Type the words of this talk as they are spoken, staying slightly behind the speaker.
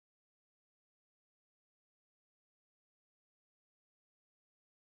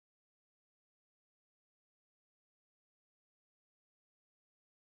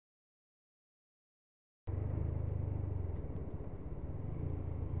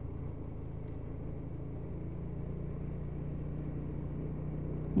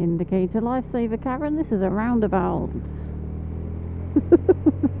Indicator lifesaver, Karen. This is a roundabout.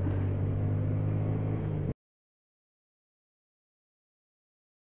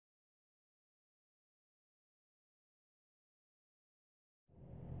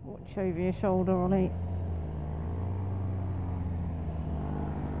 Watch over your shoulder, Ollie.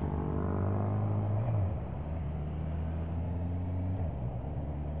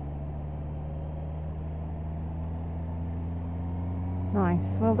 Nice,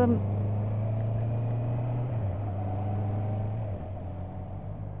 well done.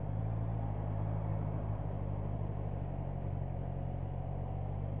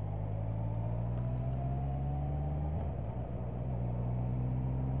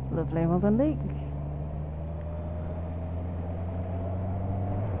 Lovely, well done, Luke.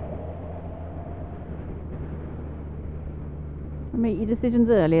 Make your decisions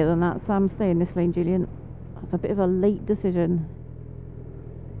earlier than that, Sam. Stay in this lane, Julian. That's a bit of a late decision.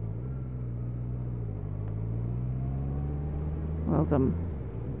 Well done.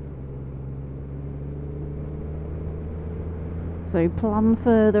 So plan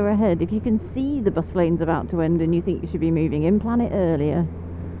further ahead. If you can see the bus lane's about to end and you think you should be moving in, plan it earlier.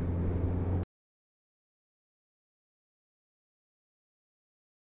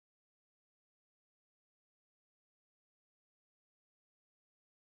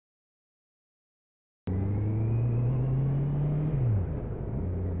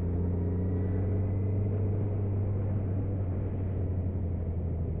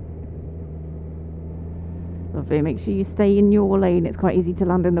 Lovely, make sure you stay in your lane. It's quite easy to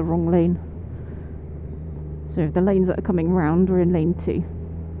land in the wrong lane. So if the lanes that are coming round, we're in lane 2.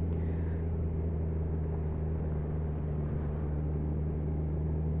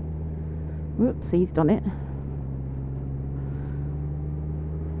 Whoops, he's done it.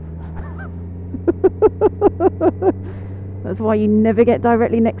 That's why you never get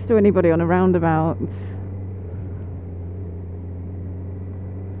directly next to anybody on a roundabout.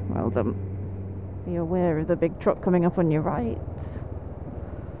 Well done. Be aware of the big truck coming up on your right.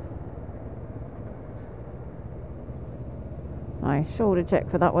 Nice shoulder check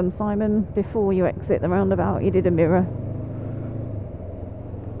for that one, Simon. Before you exit the roundabout, you did a mirror.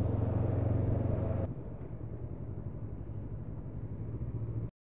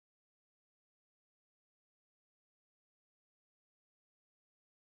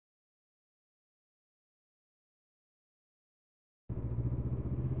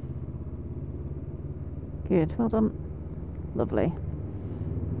 Good, well done. Lovely.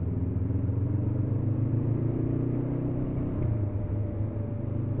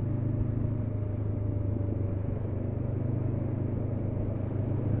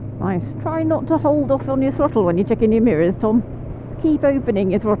 Nice. Try not to hold off on your throttle when you're checking your mirrors, Tom. Keep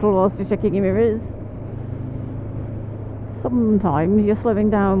opening your throttle whilst you're checking your mirrors. Sometimes you're slowing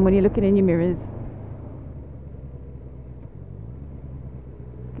down when you're looking in your mirrors.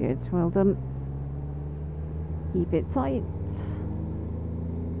 Good, well done. Keep it tight.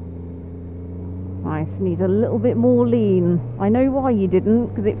 Nice, need a little bit more lean. I know why you didn't,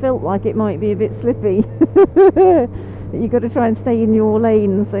 because it felt like it might be a bit slippy. You've got to try and stay in your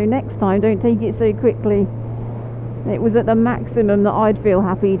lane, so next time don't take it so quickly. It was at the maximum that I'd feel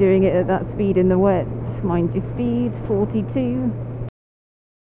happy doing it at that speed in the wet. Mind your speed, 42.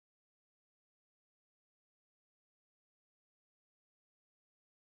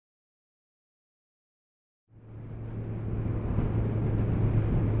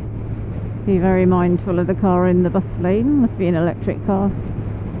 Be very mindful of the car in the bus lane. Must be an electric car.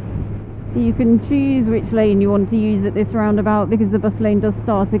 You can choose which lane you want to use at this roundabout because the bus lane does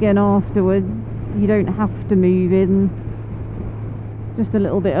start again afterwards. You don't have to move in. Just a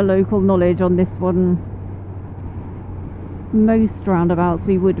little bit of local knowledge on this one. Most roundabouts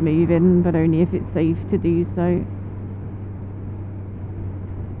we would move in, but only if it's safe to do so.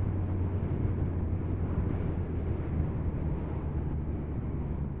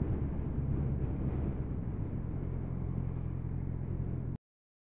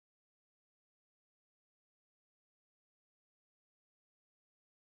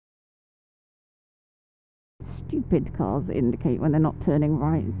 Stupid cars that indicate when they're not turning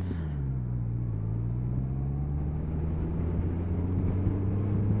right.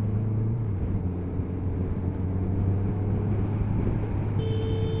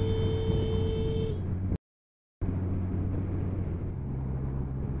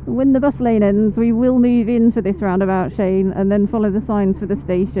 When the bus lane ends, we will move in for this roundabout, Shane, and then follow the signs for the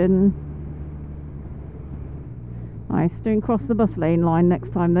station. Nice, don't cross the bus lane line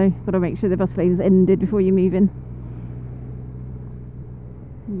next time though. Got to make sure the bus lane's ended before you move in.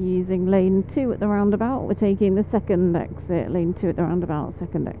 Using lane 2 at the roundabout, we're taking the second exit. Lane 2 at the roundabout,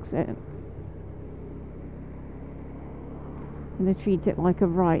 second exit. I'm going to treat it like a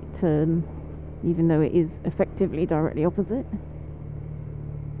right turn, even though it is effectively directly opposite.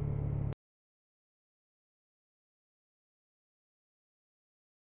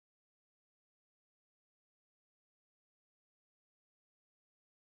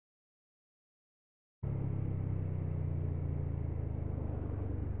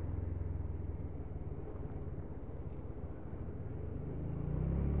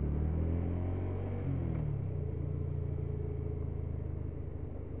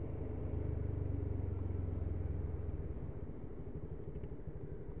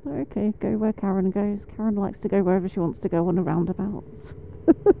 Okay, go where Karen goes. Karen likes to go wherever she wants to go on a roundabout.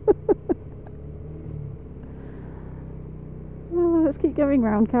 Oh, let's keep going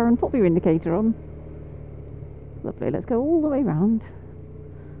round, Karen. Pop your indicator on. Lovely, let's go all the way round.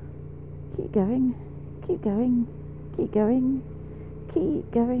 Keep going, keep going, keep going,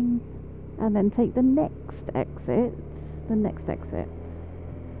 keep going. And then take the next exit. The next exit.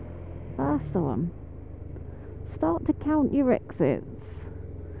 That's the one. Start to count your exits.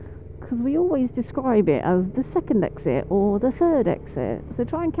 Because we always describe it as the second exit or the third exit. So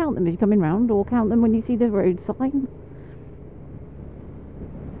try and count them as you're coming round, or count them when you see the road sign.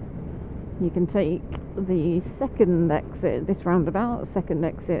 You can take the second exit, this roundabout, second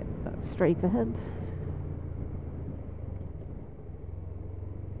exit, that's straight ahead.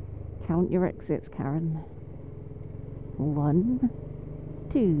 Count your exits, Karen. 1,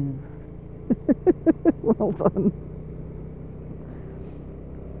 2. Well done.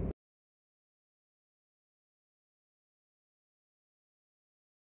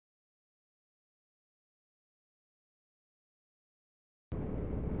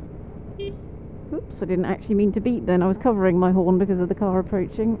 Oops, I didn't actually mean to beep then. I was covering my horn because of the car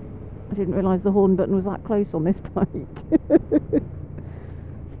approaching. I didn't realise the horn button was that close on this bike.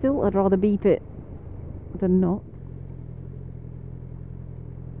 Still, I'd rather beep it than not.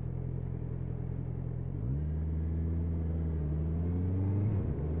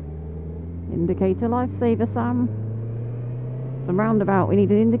 Indicator lifesaver, Sam. Some roundabout, we need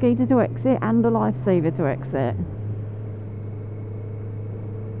an indicator to exit and a lifesaver to exit.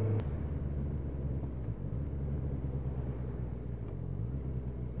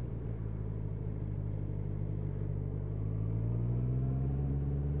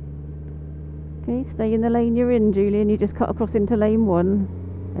 Okay, stay in the lane you're in, Julian. You just cut across into lane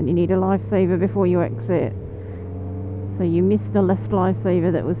 1 and you need a lifesaver before you exit. So you missed a left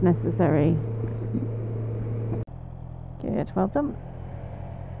lifesaver that was necessary. Good, well done.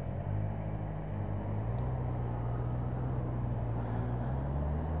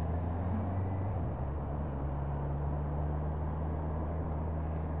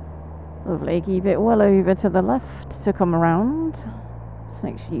 Lovely, keep it well over to the left to come around. Just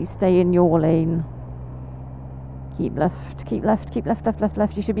make sure you stay in your lane. Keep left, keep left, keep left, left, left,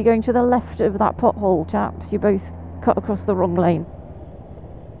 left. You should be going to the left of that pothole, chaps. You both cut across the wrong lane.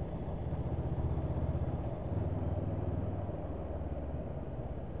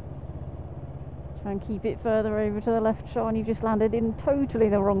 Try and keep it further over to the left, Sean. You've just landed in totally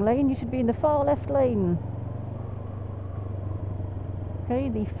the wrong lane. You should be in the far left lane. Okay,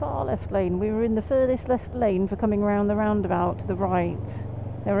 the far left lane. We were in the furthest left lane for coming round the roundabout to the right.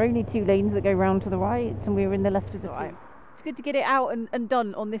 There are only 2 lanes that go round to the right, and we were in the left of the 2. It's good to get it out and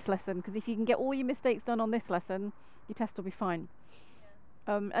done on this lesson, because if you can get all your mistakes done on this lesson, your test will be fine.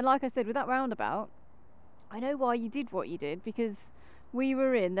 And like I said, with that roundabout, I know why you did what you did, because we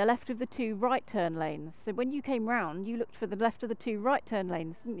were in the left of the 2 right turn lanes. So when you came round, you looked for the left of the 2 right turn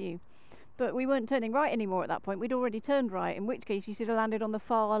lanes, didn't you? But we weren't turning right anymore at that point. We'd already turned right, in which case you should have landed on the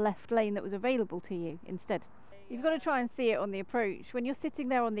far left lane that was available to you instead. You've got to try and see it on the approach. When you're sitting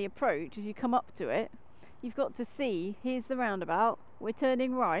there on the approach, as you come up to it, you've got to see, here's the roundabout, we're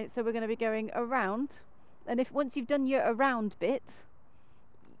turning right, so we're going to be going around. And if once you've done your around bit,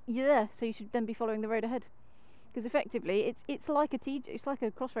 you're there, so you should then be following the road ahead. Because effectively, it's like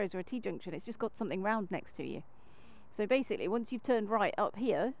a crossroads or a T-junction. It's just got something round next to you. So basically, once you've turned right up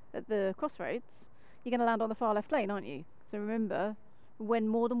here at the crossroads, you're going to land on the far left lane, aren't you? So remember, when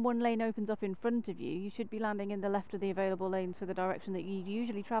more than one lane opens up in front of you, you should be landing in the left of the available lanes for the direction that you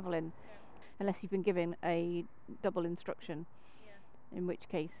usually travel in, unless you've been given a double instruction. In which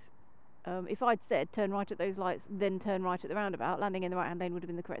case, if I'd said turn right at those lights, then turn right at the roundabout, landing in the right-hand lane would have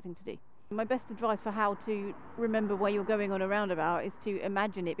been the correct thing to do. My best advice for how to remember where you're going on a roundabout is to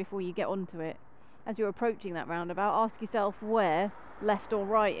imagine it before you get onto it. As you're approaching that roundabout, ask yourself where left or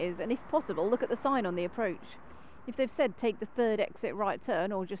right is, and if possible, look at the sign on the approach. If they've said take the third exit right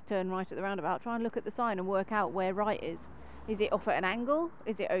turn or just turn right at the roundabout, try and look at the sign and work out where right is. Is it off at an angle?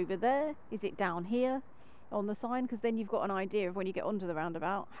 Is it over there? Is it down here on the sign? Because then you've got an idea of when you get onto the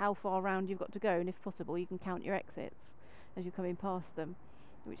roundabout how far round you've got to go, and if possible you can count your exits as you're coming past them,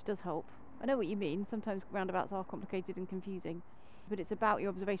 which does help. I know what you mean, sometimes roundabouts are complicated and confusing, but it's about your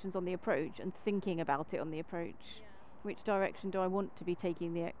observations on the approach and thinking about it on the approach. Yeah. Which direction do I want to be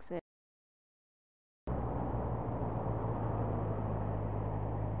taking the exit?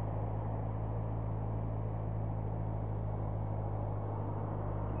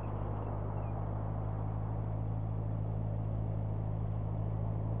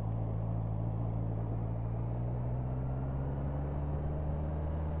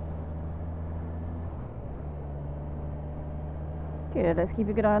 Good, let's keep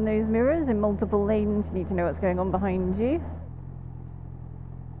a good eye on those mirrors. In multiple lanes, you need to know what's going on behind you.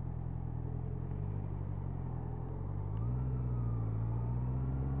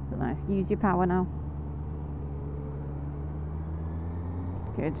 Nice, use your power now.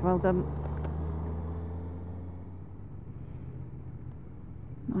 Good, well done.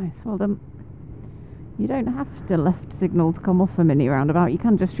 Nice, well done. You don't have to left signal to come off a mini roundabout, you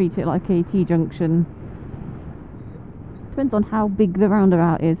can just treat it like a T-junction. Depends on how big the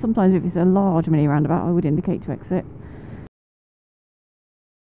roundabout is. Sometimes if it's a large mini roundabout, I would indicate to exit.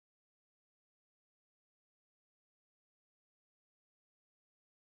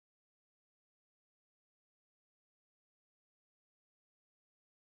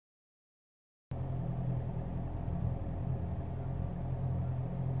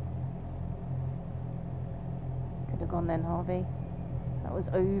 Could have gone then, Harvey. That was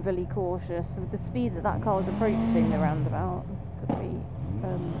overly cautious. With the speed that that car was approaching the roundabout, could be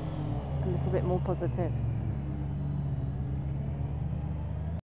a little bit more positive.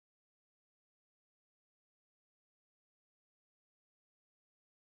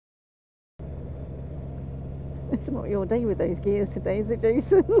 It's not your day with those gears today, is it,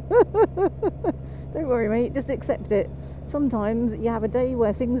 Jason? Don't worry, mate, just accept it. Sometimes you have a day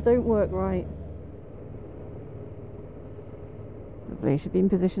where things don't work right. Lovely, should be in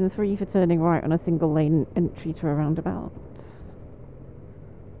position 3 for turning right on a single lane entry to a roundabout.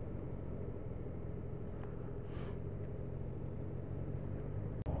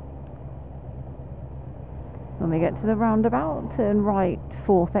 When we get to the roundabout, turn right,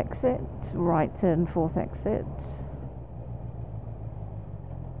 4th exit, right turn, 4th exit.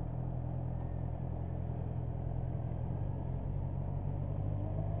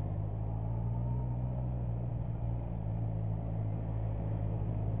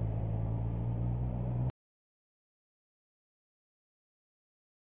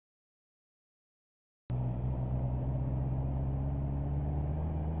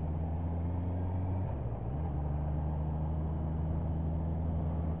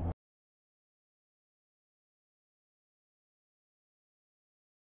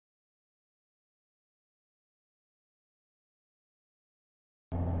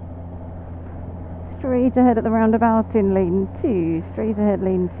 Straight ahead at the roundabout in lane 2, straight ahead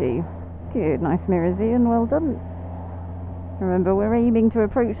lane 2. Good, nice mirrors, Ian, well done. Remember, we're aiming to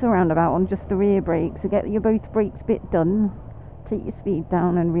approach the roundabout on just the rear brake, so get your both brakes bit done. Take your speed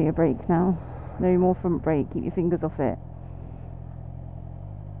down and rear brake now. No more front brake, keep your fingers off it.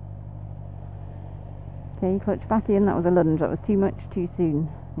 Okay, clutch back in, that was a lunge, that was too much, too soon.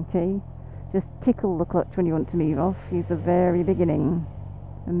 Okay, just tickle the clutch when you want to move off, use the very beginning,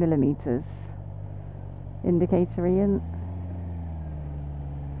 in millimetres. Indicator, Ian.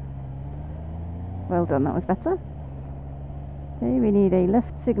 Well done, that was better. Okay, we need a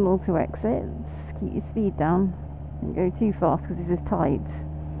left signal to exit. Keep your speed down. Don't go too fast because this is tight.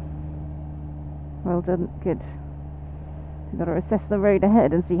 Well done, good. So you've got to assess the road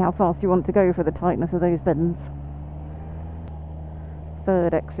ahead and see how fast you want to go for the tightness of those bends.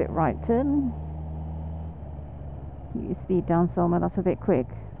 3rd exit right turn. Keep your speed down, Selma, that's a bit quick.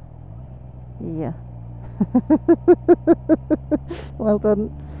 Yeah. Well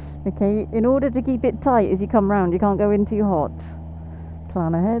done. Okay, in order to keep it tight as you come round, you can't go in too hot.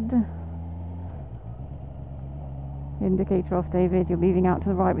 Plan ahead. Indicator off, David. You're moving out to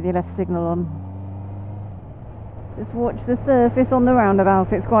the right with your left signal on. Just watch the surface on the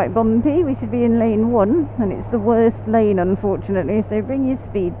roundabout. It's quite bumpy. We should be in lane 1, and it's the worst lane, unfortunately. So bring your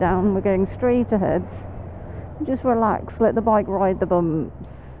speed down. We're going straight ahead. Just relax. Let the bike ride the bumps.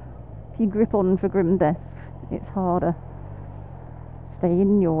 If you grip on for grim death, it's harder. Stay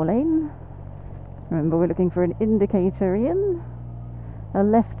in your lane. Remember, we're looking for an indicator, Ian. A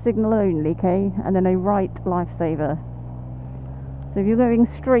left signal only, okay, and then a right lifesaver. So if you're going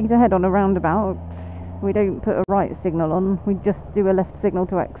straight ahead on a roundabout, We don't put a right signal on, we just do a left signal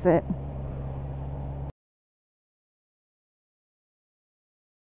to exit.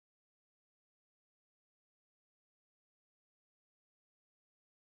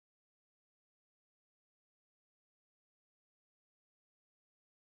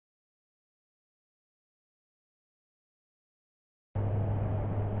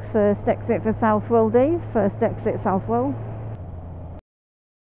 First exit for Southwell, Dave. First exit Southwell.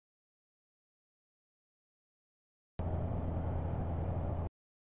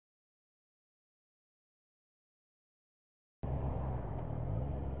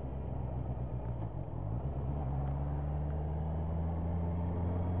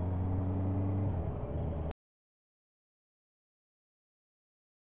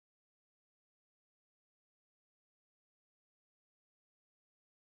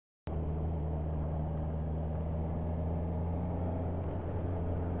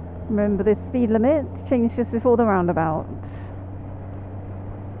 Remember this speed limit, change just before the roundabout.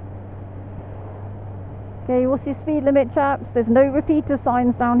 Okay, what's your speed limit, chaps? There's no repeater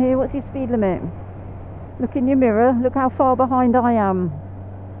signs down here. What's your speed limit? Look in your mirror, look how far behind I am.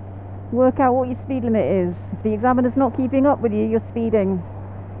 Work out what your speed limit is. If the examiner's not keeping up with you, you're speeding.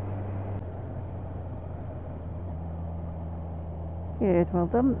 Good, well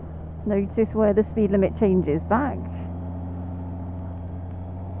done. Notice where the speed limit changes back.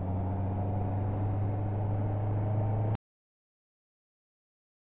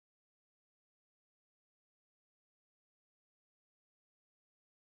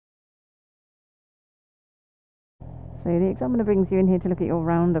 So the examiner brings you in here to look at your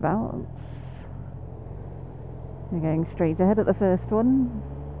roundabouts. You're going straight ahead at the first one.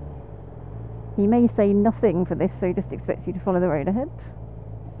 He may say nothing for this, so he just expects you to follow the road ahead.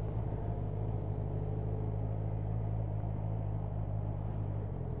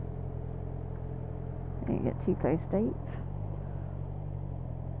 Don't get too close, Dave.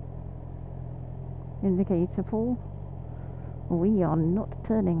 Indicator, Paul. We are not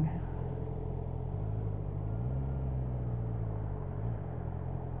turning.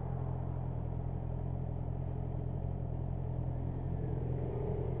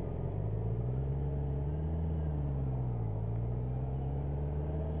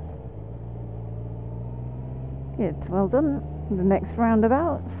 Good, well done. The next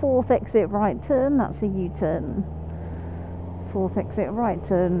roundabout, fourth exit right turn, that's a U-turn. Fourth exit right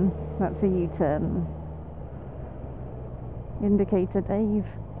turn, that's a U-turn. Indicator, Dave.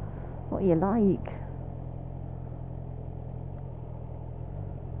 What are you like?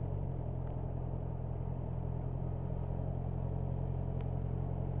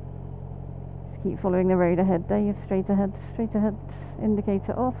 Just keep following the road ahead, Dave. Straight ahead, straight ahead.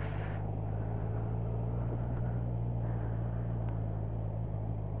 Indicator off.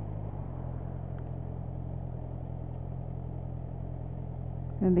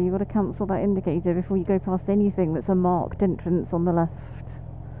 Remember, you've got to cancel that indicator before you go past anything that's a marked entrance on the left.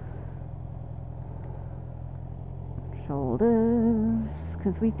 Shoulders,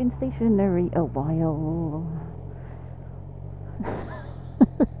 because we've been stationary a while.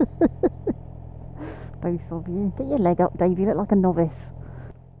 Both of you. Get your leg up, Dave, you look like a novice.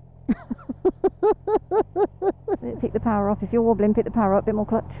 Pick the power up. If you're wobbling, pick the power up. Bit more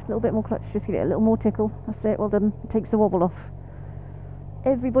clutch, a little bit more clutch, just give it a little more tickle. That's it, well done. It takes the wobble off.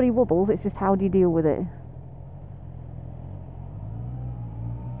 Everybody wobbles, it's just how do you deal with it?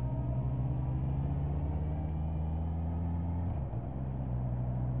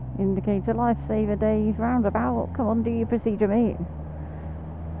 Indicator, lifesaver, Dave. Roundabout, come on, do your procedure, mate.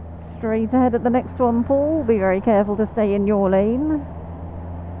 Straight ahead at the next one, Paul. Be very careful to stay in your lane.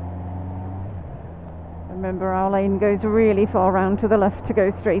 Remember, our lane goes really far round to the left to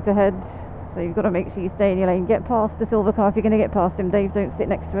go straight ahead. So you've got to make sure you stay in your lane. Get past the silver car if you're going to get past him, Dave. Don't sit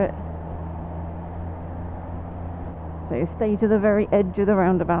next to it. So stay to the very edge of the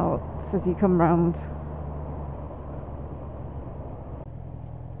roundabout as you come round.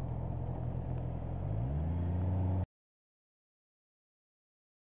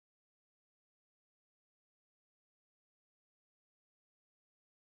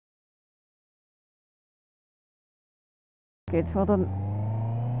 Good, well done.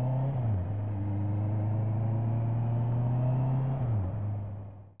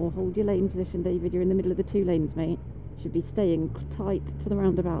 Hold your lane position, David. You're in the middle of the two lanes, mate. Should be staying tight to the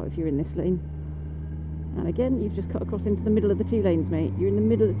roundabout if you're in this lane. And again, you've just cut across into the middle of the two lanes, mate. You're in the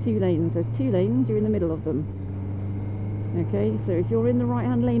middle of two lanes. There's two lanes, you're in the middle of them. Okay, so if you're in the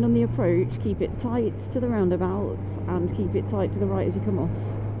right-hand lane on the approach, keep it tight to the roundabout and keep it tight to the right as you come off.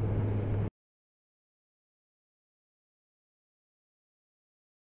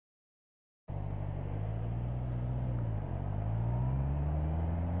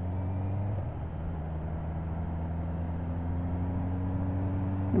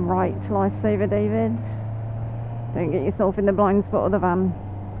 Right, lifesaver, David. Don't get yourself in the blind spot of the van.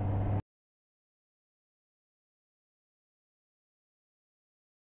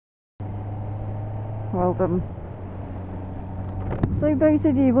 Well done. So both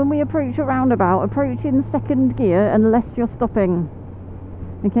of you, when we approach a roundabout, approach in second gear unless you're stopping.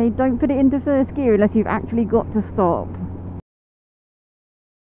 Okay, don't put it into first gear unless you've actually got to stop.